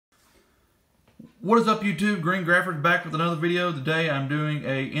What is up, YouTube? Green Graphics back with another video. Today I'm doing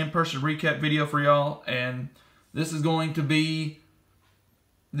a in-person recap video for y'all, and this is going to be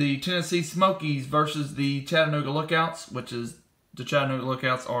the Tennessee Smokies versus the Chattanooga Lookouts, which is the Chattanooga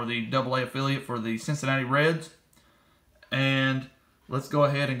Lookouts are the AA affiliate for the Cincinnati Reds. And let's go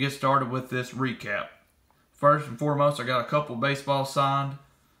ahead and get started with this recap. First and foremost, I got a couple baseballs signed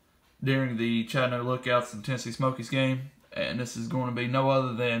during the Chattanooga Lookouts and Tennessee Smokies game. And this is going to be no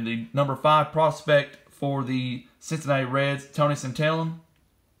other than the number 5 prospect for the Cincinnati Reds, Tony Santellan,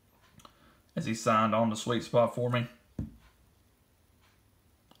 as he signed on the sweet spot for me.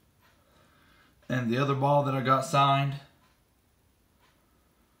 And the other ball that I got signed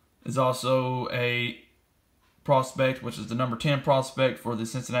is also a prospect, which is the number 10 prospect for the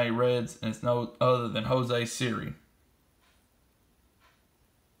Cincinnati Reds, and it's no other than Jose Siri.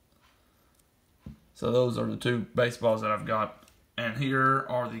 So those are the two baseballs that I've got. And here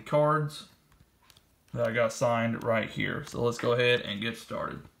are the cards that I got signed right here. So let's go ahead and get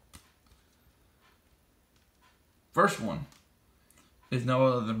started. First one is no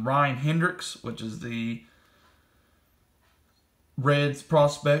other than Ryan Hendricks, which is the Reds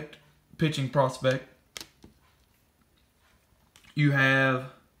prospect, pitching prospect. You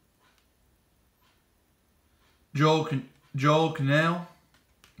have Joel Cannell,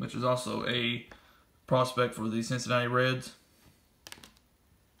 which is also a prospect for the Cincinnati Reds.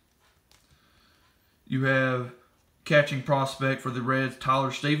 You have catching prospect for the Reds,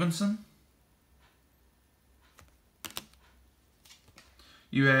 Tyler Stevenson.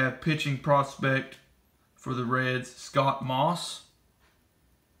 You have pitching prospect for the Reds, Scott Moss.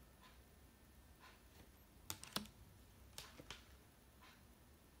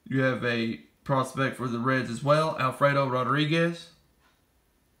 You have a prospect for the Reds as well, Alfredo Rodriguez.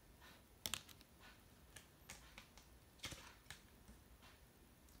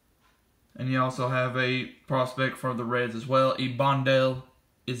 And you also have a prospect for the Reds as well, Ibandel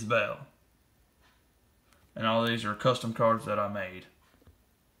Isbel. And all these are custom cards that I made.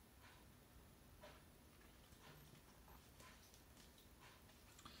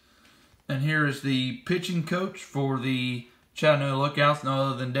 And here is the pitching coach for the Chattanooga Lookouts, no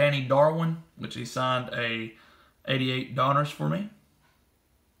other than Danny Darwin, which he signed a 88 Donners for me.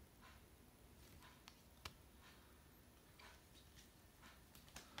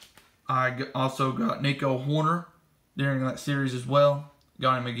 I also got Nico Horner during that series as well.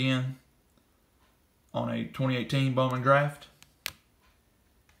 Got him again on a 2018 Bowman draft.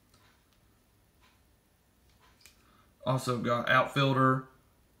 Also got outfielder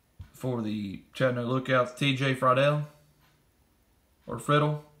for the Chattanooga Lookouts, TJ Friedel, or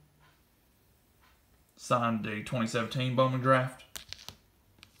Friddle. Signed the 2017 Bowman draft.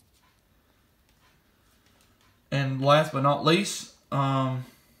 And last but not least,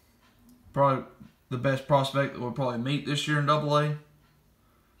 probably the best prospect that we'll probably meet this year in AA.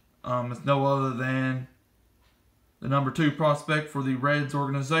 It's no other than the number 2 prospect for the Reds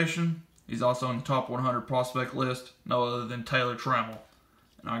organization. He's also on the top 100 prospect list, no other than Taylor Trammell.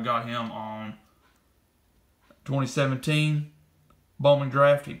 And I got him on 2017 Bowman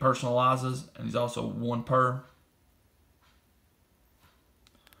draft. He personalizes, and he's also 1 per.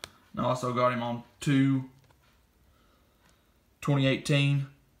 And I also got him on 2 2018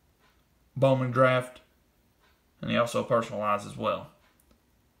 Bowman draft, and he also personalized as well.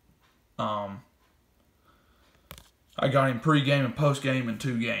 I got him pre-game and post-game in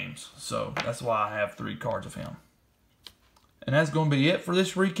 2 games, so that's why I have 3 cards of him. And that's going to be it for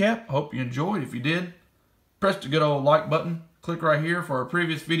this recap. Hope you enjoyed. If you did, press the good old like button. Click right here for our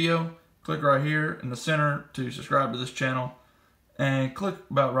previous video. Click right here in the center to subscribe to this channel. And click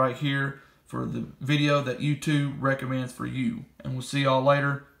about right here for the video that YouTube recommends for you. And we'll see y'all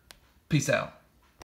later. Peace out.